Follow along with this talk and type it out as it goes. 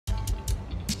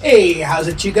Hey, how's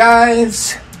it you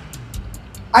guys?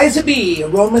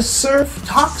 Izah, Aroma Surf,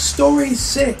 Talk Story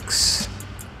 6.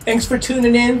 Thanks for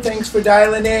tuning in, thanks for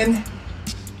dialing in.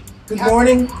 Good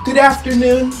morning, good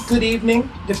afternoon, good evening,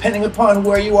 depending upon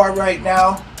where you are right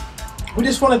now. We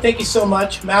just want to thank you so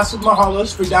much, massive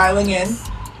mahalos, for dialing in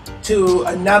to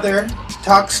another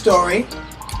Talk Story.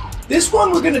 This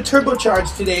one we're going to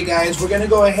turbocharge today, guys. We're going to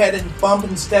go ahead and bump,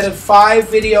 instead of 5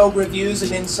 video reviews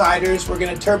and insiders, we're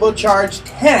going to turbocharge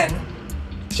 10,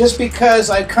 just because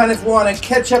I kind of want to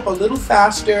catch up a little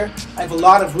faster. I have a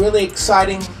lot of really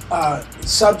exciting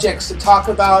subjects to talk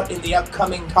about in the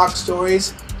upcoming Talk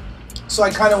Stories, so I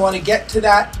kind of want to get to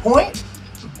that point.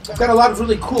 I've got a lot of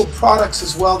really cool products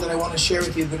as well that I want to share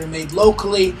with you that are made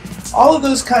locally, all of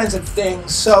those kinds of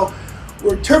things. So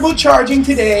we're turbocharging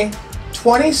today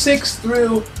 26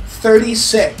 through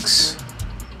 36,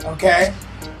 okay?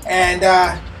 And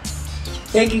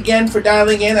thank you again for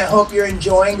dialing in. I hope you're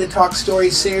enjoying the Talk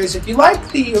Story series. If you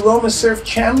like the Aroma Surf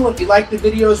channel, if you like the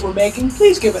videos we're making,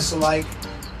 please give us a like.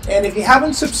 And if you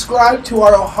haven't subscribed to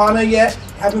our Ohana yet,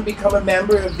 haven't become a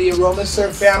member of the Aroma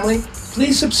Surf family,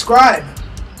 please subscribe.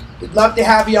 We'd love to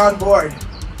have you on board.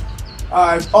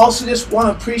 I also just want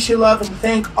to appreciate, love, and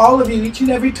thank all of you each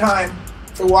and every time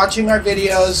for watching our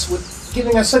videos, with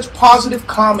giving us such positive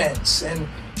comments. And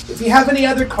if you have any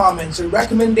other comments or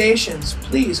recommendations,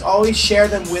 please always share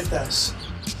them with us.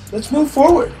 Let's move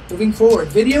forward. Moving forward.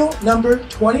 Video number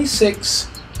 26.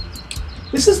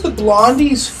 This is the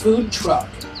Blondies food truck.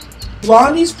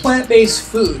 Blondies plant-based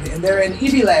food, and they're in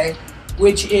IWILEI,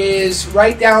 which is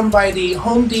right down by the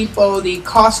Home Depot, the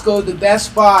Costco, the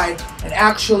Best Buy, and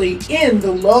actually in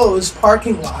the Lowe's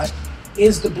parking lot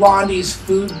is the Blondies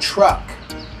food truck.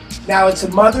 Now, it's a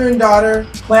mother and daughter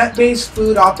plant-based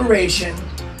food operation.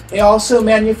 They also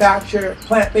manufacture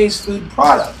plant-based food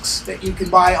products that you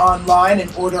can buy online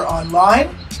and order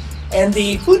online. And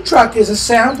the food truck is a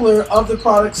sampler of the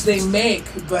products they make,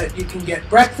 but you can get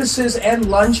breakfasts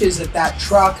and lunches at that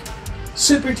truck.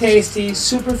 Super tasty,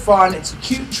 super fun. It's a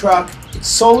cute truck. It's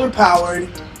solar powered.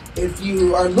 If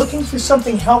you are looking for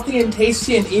something healthy and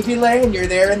tasty in IWILEI and you're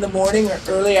there in the morning or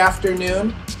early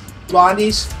afternoon,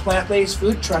 Blondie's plant-based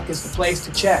food truck is the place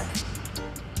to check.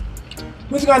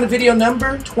 Moving on to video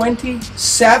number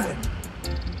 27.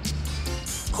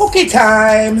 Poke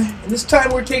time! And this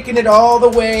time we're taking it all the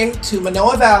way to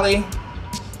Manoa Valley.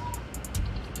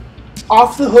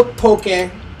 Off the Hook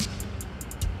Poke.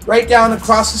 Right down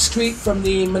across the street from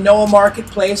the Manoa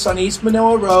Marketplace on East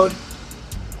Manoa Road.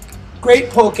 Great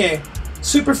poke.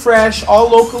 Super fresh, all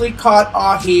locally caught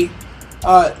ahi.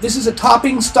 This is a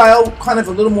topping style, kind of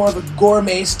a little more of a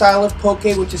gourmet style of poke,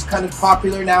 which is kind of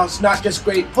popular now. It's not just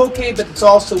great poke, but it's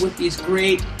also with these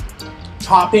great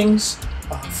toppings,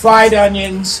 fried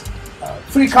onions,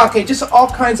 furikake, just all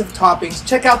kinds of toppings.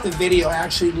 Check out the video. I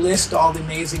actually list all the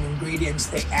amazing ingredients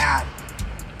they add.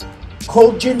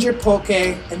 Cold ginger poke,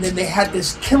 and then they had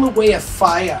this Kilauea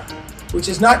faya, which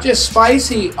is not just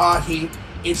spicy ahi,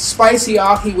 it's spicy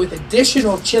ahi with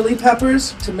additional chili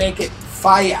peppers to make it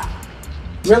faya.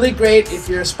 Really great if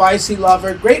you're a spicy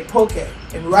lover. Great poke,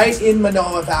 and right in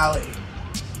Manoa Valley.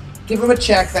 Give them a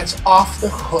check. That's Off the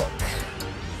Hook.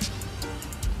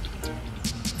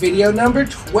 Video number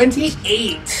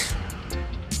 28.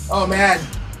 Oh man,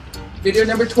 video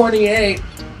number 28.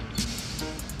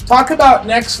 Talk about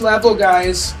next level,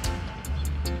 guys.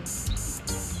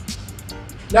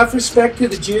 Enough respect to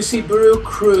the Juicy Brew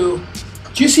crew.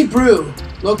 Juicy Brew,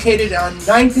 located on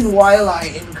 9th and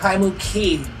IWILEI in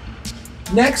KAIMUKI.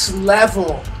 Next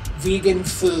level vegan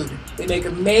food. They make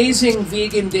amazing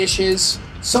vegan dishes,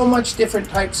 so much different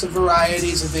types of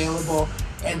varieties available,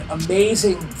 and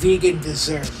amazing vegan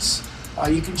desserts.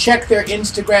 You can check their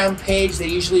Instagram page. They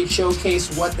usually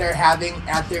showcase what they're having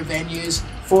at their venues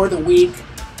for the week.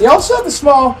 They also have a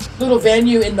small little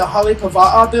venue in the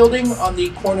Halepawa'a building on the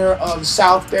corner of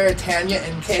South Beretania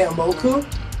and Kehamoku,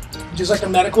 which is like a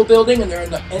medical building, and they're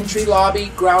in the entry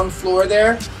lobby, ground floor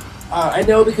there. I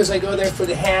know because I go there for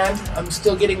the hand. I'm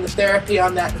still getting the therapy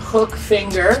on that hook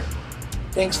finger.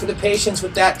 Thanks for the patience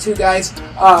with that too, guys.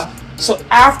 So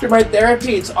after my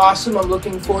therapy, it's awesome. I'm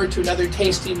looking forward to another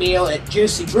tasty meal at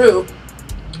Juicy Brew.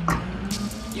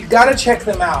 You gotta check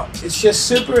them out. It's just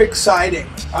super exciting.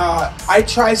 I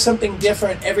try something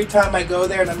different every time I go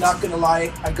there, and I'm not gonna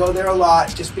lie, I go there a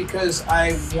lot just because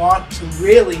I want to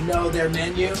really know their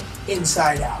menu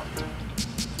inside out.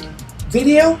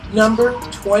 Video number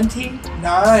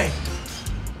 29.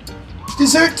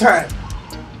 Dessert time.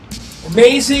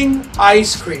 Amazing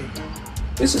ice cream.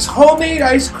 This is Homemade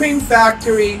Ice Cream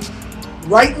Factory,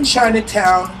 right in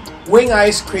Chinatown. Wing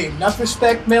ice cream. Enough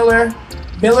respect, Miller.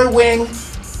 Miller Wing.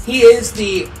 He is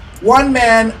the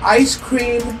one-man ice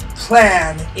cream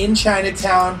plan in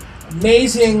Chinatown.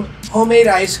 Amazing homemade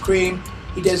ice cream.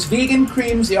 He does vegan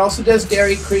creams. He also does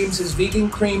dairy creams. His vegan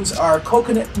creams are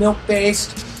coconut milk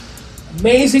based.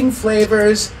 Amazing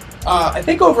flavors. I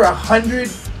think over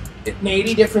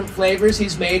 180 different flavors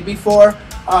he's made before.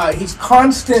 He's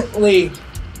constantly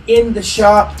in the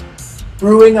shop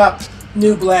brewing up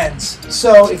new blends.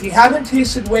 So if you haven't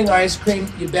tasted wing ice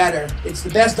cream, you better. It's the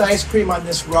best ice cream on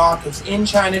this rock. It's in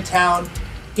Chinatown.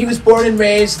 He was born and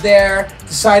raised there,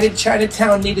 decided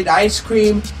Chinatown needed ice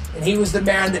cream, and he was the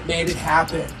man that made it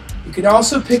happen. You can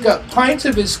also pick up pints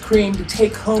of his cream to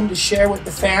take home to share with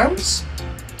the fans.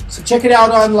 So check it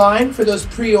out online for those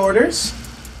pre-orders.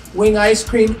 Wing ice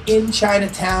cream in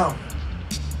Chinatown.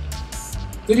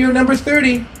 Video number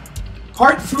 30,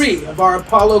 part 3 of our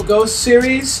Apollo Ghost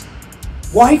series.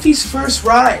 Wifey's first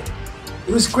ride.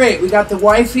 It was great. We got the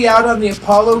wifey out on the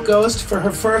Apollo Ghost for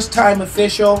her first time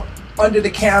official under the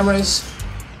cameras,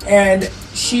 and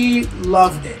she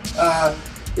loved it.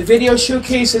 The video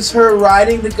showcases her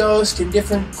riding the Ghost in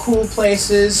different cool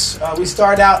places. We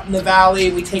start out in the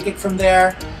valley, we take it from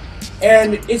there,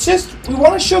 and it's just, we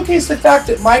want to showcase the fact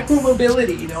that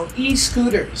micromobility, you know,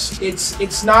 e-scooters,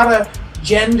 it's not a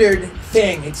gendered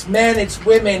thing. It's men, it's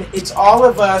women, it's all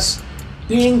of us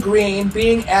being green,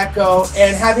 being eco,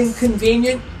 and having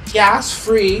convenient,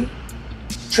 gas-free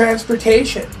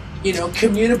transportation. You know,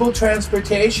 commutable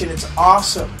transportation. It's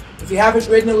awesome. If you haven't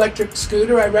ridden an electric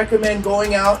scooter, I recommend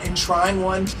going out and trying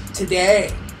one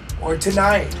today, or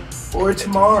tonight, or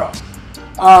tomorrow.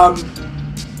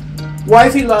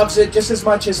 Wifey loves it just as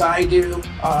much as I do.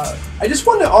 I just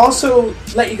want to also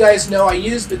let you guys know I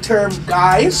use the term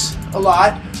guys a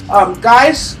lot.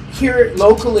 Guys here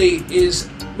locally is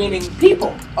meaning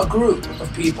people, a group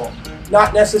of people,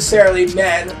 not necessarily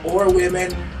men or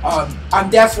women. I'm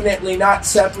definitely not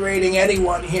separating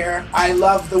anyone here. I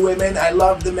love the women, I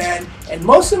love the men, and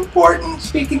most important,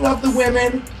 speaking of the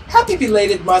women, happy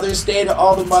belated Mother's Day to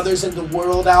all the mothers in the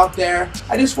world out there.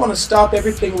 I just want to stop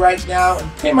everything right now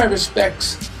and pay my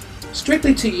respects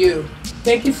strictly to you.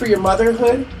 Thank you for your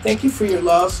motherhood, thank you for your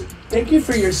love, thank you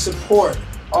for your support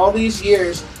all these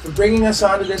years for bringing us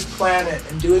onto this planet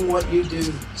and doing what you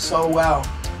do so well.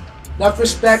 Enough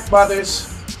respect,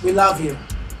 mothers. We love you.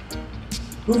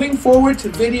 Moving forward to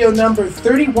video number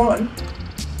 31.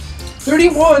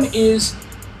 31 is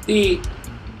the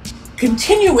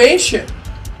continuation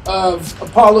of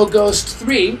Apollo Ghost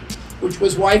 3, which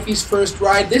was Wifey's first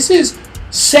ride. This is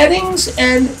settings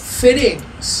and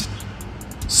fittings.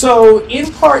 So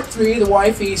in part 3, the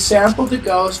wifey sampled the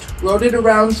Ghost, rode it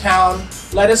around town,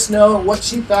 let us know what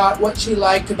she thought, what she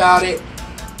liked about it.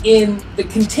 In the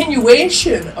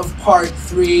continuation of part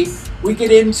 3, we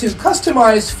get into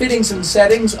customized fittings and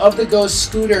settings of the Ghost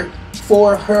scooter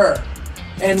for her.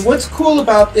 And what's cool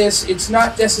about this, it's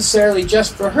not necessarily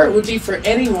just for her, it would be for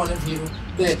any one of you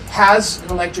that has an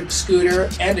electric scooter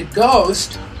and a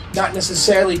Ghost, not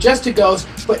necessarily just a Ghost,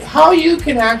 but how you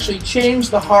can actually change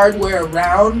the hardware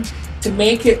around to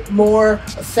make it more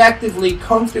effectively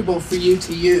comfortable for you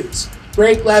to use.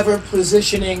 Brake lever,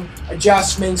 positioning,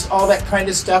 adjustments, all that kind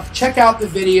of stuff. Check out the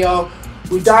video.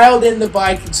 We dialed in the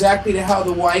bike exactly to how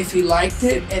the wifey liked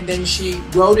it, and then she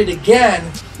rode it again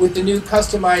with the new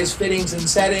customized fittings and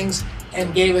settings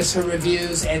and gave us her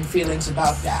reviews and feelings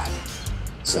about that.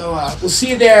 So we'll see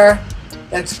you there.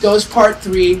 That's Ghost Part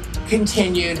 3,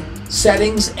 continued,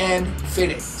 settings and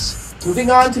fittings.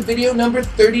 Moving on to video number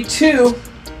 32.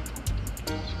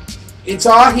 It's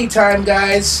ahi time,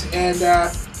 guys, and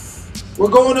we're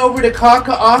going over to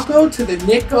KAKAAKO to the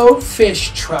NICO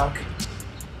fish truck.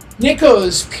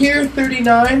 NICO'S, Pier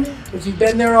 39, if you've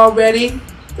been there already,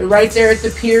 they're right there at the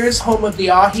piers, home of the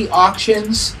ahi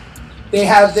auctions. They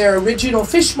have their original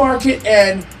fish market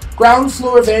and ground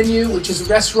floor venue, which is a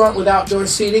restaurant with outdoor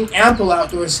seating, ample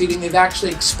outdoor seating. They've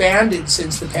actually expanded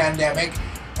since the pandemic.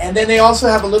 And then they also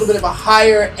have a little bit of a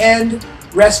higher end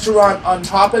restaurant on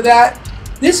top of that.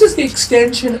 This is the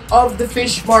extension of the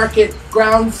fish market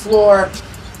ground floor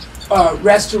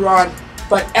restaurant,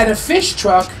 but at a fish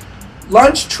truck,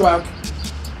 lunch truck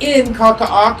in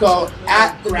KAKAAKO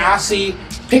at grassy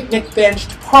picnic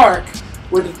benched park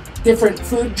where the different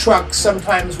food trucks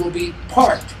sometimes will be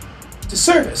parked to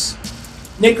service.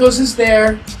 NICO'S is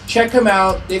there. Check them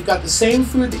out. They've got the same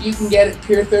food that you can get at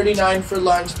Pier 39 for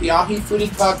lunch, the ahi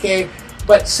furikake,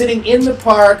 but sitting in the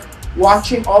park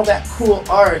watching all that cool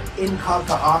art in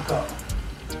KAKAAKO.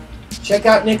 Check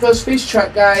out NICO'S fish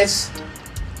truck, guys.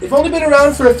 They've only been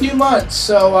around for a few months,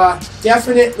 so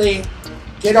definitely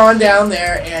get on down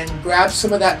there and grab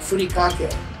some of that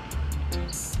furikake.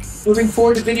 Moving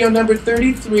forward to video number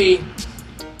 33.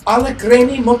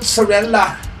 Allegrini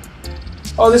mozzarella.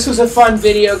 Oh, this was a fun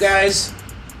video, guys.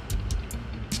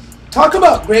 Talk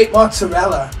about great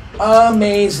mozzarella.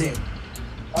 Amazing.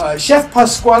 Chef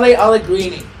Pasquale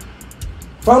Allegrini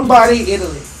from Bari,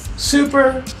 Italy.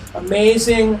 Super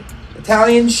amazing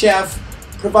Italian chef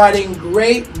providing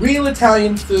great real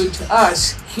Italian food to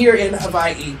us here in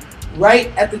Hawaii, right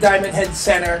at the Diamond Head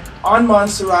Center on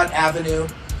Montserrat Avenue.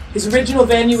 His original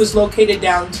venue was located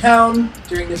downtown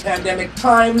during the pandemic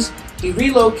times. He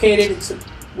relocated.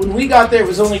 When we got there, it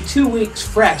was only 2 weeks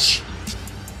fresh.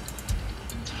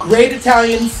 Great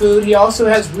Italian food. He also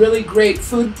has really great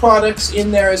food products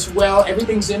in there as well.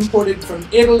 Everything's imported from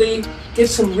Italy. Get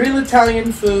some real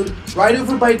Italian food right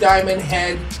over by Diamond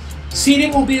Head.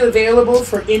 Seating will be available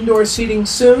for indoor seating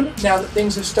soon, now that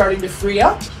things are starting to free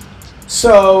up.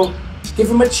 So give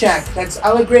him a check. That's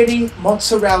Allegrini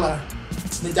Mozzarella,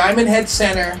 the Diamond Head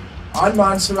Center on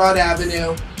Montserrat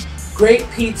Avenue. Great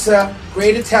pizza,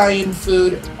 great Italian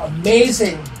food,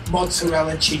 amazing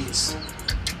mozzarella cheese.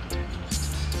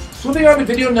 Moving on to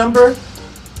video number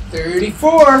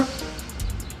 34.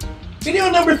 Video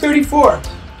number 34,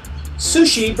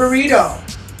 sushi burrito.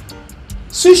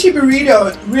 Sushi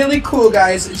burrito, really cool,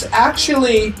 guys. It's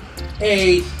actually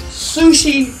a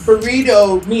sushi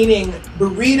burrito, meaning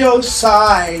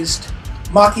burrito-sized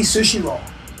maki sushi roll.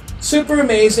 Super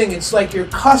amazing. It's like your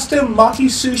custom maki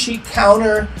sushi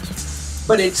counter,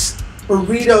 but it's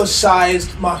burrito-sized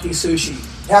maki sushi.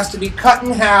 It has to be cut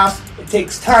in half. It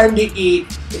takes time to eat.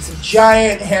 It's a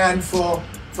giant handful.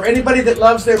 For anybody that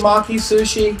loves their maki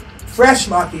sushi, fresh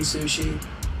maki sushi,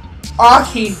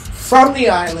 ahi from the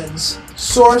islands,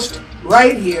 sourced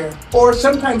right here, or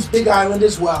sometimes Big Island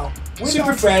as well.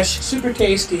 Super fresh, super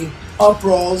tasty, up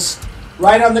rolls,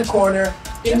 right on the corner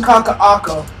in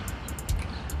KAKAAKO.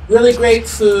 Really great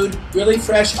food, really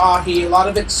fresh ahi. A lot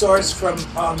of it sourced from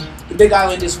the Big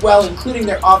Island as well, including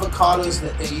their avocados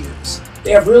that they use.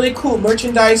 They have really cool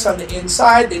merchandise on the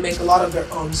inside. They make a lot of their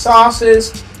own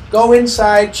sauces. Go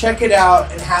inside, check it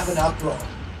out, and have an up roll.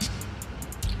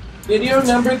 Video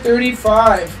number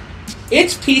 35.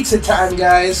 It's pizza time,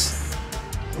 guys.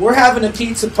 We're having a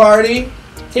pizza party,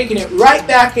 taking it right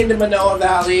back into Manoa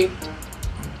Valley.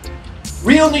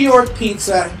 Real New York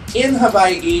pizza in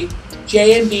Hawaii.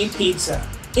 J&B Pizza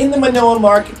in the Manoa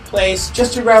Marketplace,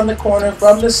 just around the corner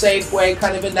from the Safeway,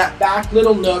 kind of in that back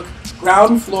little nook,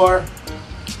 ground floor.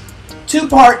 Two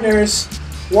partners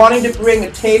wanting to bring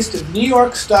a taste of New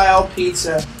York style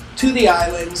pizza to the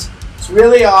islands. It's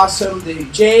really awesome. The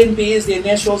J&B is the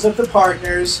initials of the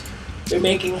partners. They're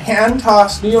making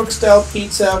hand-tossed New York style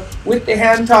pizza with the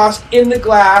hand-tossed in the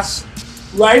glass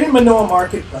right in Manoa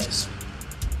Marketplace.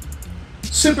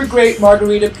 Super great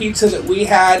margarita pizza that we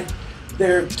had.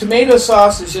 Their tomato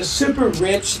sauce is just super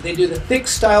rich. They do the thick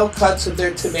style cuts of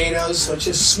their tomatoes, so it's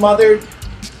just smothered,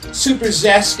 super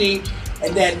zesty,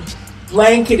 and then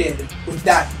blanketed with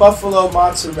that buffalo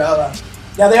mozzarella.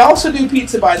 Now they also do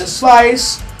pizza by the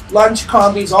slice, lunch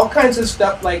combis, all kinds of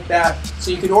stuff like that.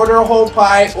 So you can order a whole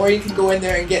pie, or you can go in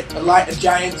there and get a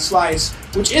giant slice,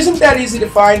 which isn't that easy to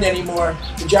find anymore,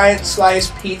 the giant slice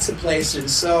pizza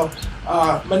places. So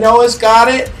Manoa's got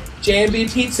it. J&B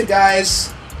Pizza,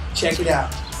 guys. Check it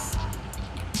out.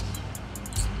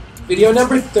 Video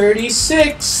number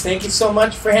 36. Thank you so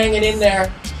much for hanging in there.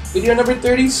 Video number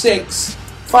 36.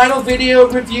 Final video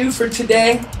review for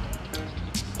today.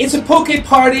 It's a poke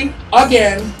party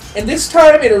again, and this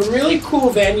time at a really cool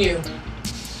venue.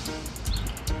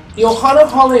 The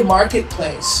Ohana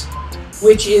Marketplace,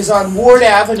 which is on Ward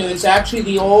Avenue. It's actually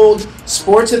the old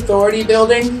Sports Authority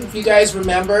building, if you guys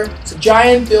remember. It's a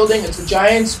giant building. It's a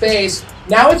giant space.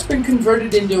 Now it's been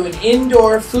converted into an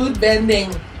indoor food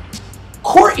vending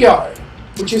courtyard,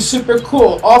 which is super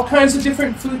cool. All kinds of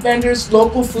different food vendors,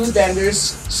 local food vendors,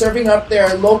 serving up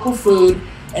their local food.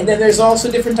 And then there's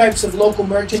also different types of local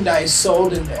merchandise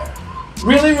sold in there.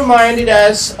 Really reminded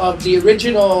us of the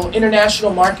original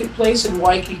International Marketplace in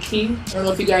Waikiki. I don't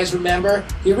know if you guys remember.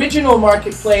 The original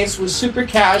marketplace was super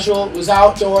casual. It was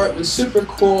outdoor. It was super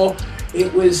cool.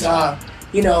 It was,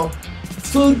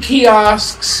 food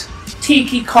kiosks,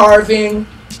 tiki carving,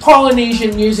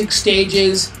 Polynesian music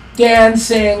stages,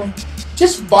 dancing,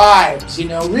 just vibes,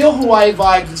 real Hawaii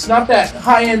vibes. It's not that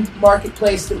high-end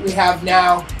marketplace that we have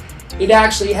now. It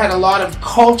actually had a lot of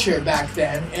culture back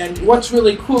then. And what's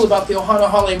really cool about the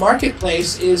Ohana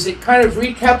Marketplace is it kind of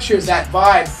recaptures that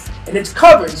vibe. And it's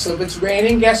covered, so if it's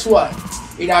raining, guess what?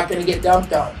 You're not going to get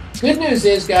dumped on. Good news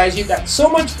is, guys, you've got so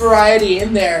much variety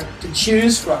in there to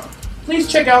choose from.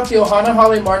 Please check out the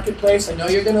Ohana Marketplace. I know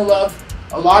you're going to love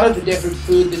a lot of the different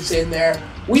food that's in there.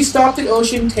 We stopped at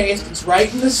Ocean Taste. It's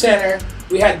right in the center.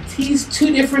 We had these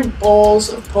two different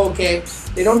bowls of poke.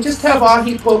 They don't just have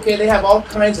ahi poke, they have all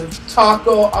kinds of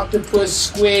taco, octopus,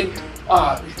 squid,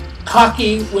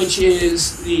 kaki, which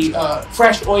is the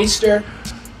fresh oyster.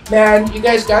 Man, you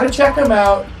guys gotta check them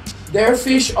out. Their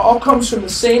fish all comes from the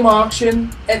same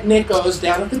auction at NICO'S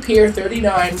down at the Pier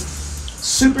 39.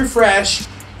 Super fresh,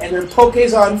 and their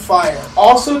poke's on fire.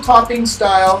 Also topping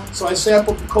style, so I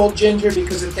sampled the cold ginger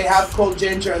because if they have cold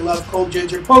ginger, I love cold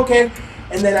ginger poke.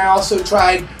 And then I also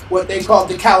tried what they called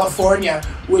the California,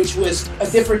 which was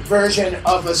a different version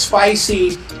of a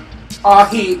spicy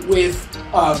ahi with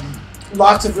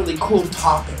lots of really cool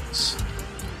toppings.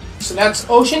 So that's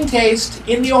Ocean Taste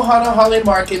in the Ohana Hale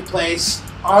Marketplace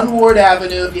on Ward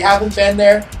Avenue. If you haven't been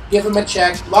there, give them a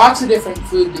check. Lots of different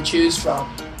food to choose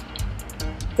from.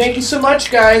 Thank you so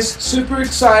much, guys. Super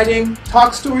exciting.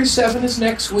 Talk Story 7 is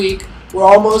next week. We're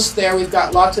almost there. We've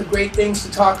got lots of great things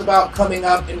to talk about coming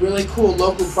up and really cool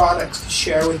local products to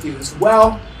share with you as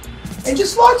well. And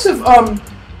just lots of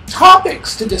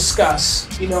topics to discuss,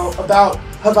 you know, about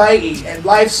Hawaii and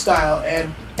lifestyle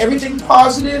and everything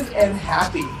positive and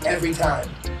happy every time.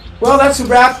 Well, that's a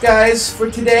wrap, guys, for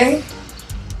today.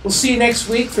 We'll see you next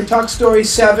week for Talk Story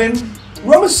 7.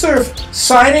 Aroma Surf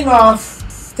signing off.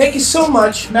 Thank you so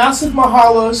much. Massive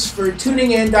mahalos for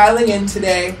tuning in, dialing in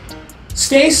today.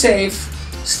 Stay safe.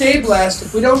 Stay blessed.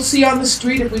 If we don't see you on the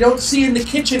street, if we don't see you in the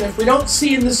kitchen, if we don't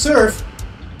see you in the surf,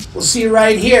 we'll see you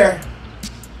right here.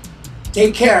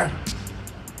 Take care.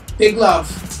 Big love.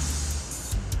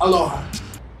 Aloha.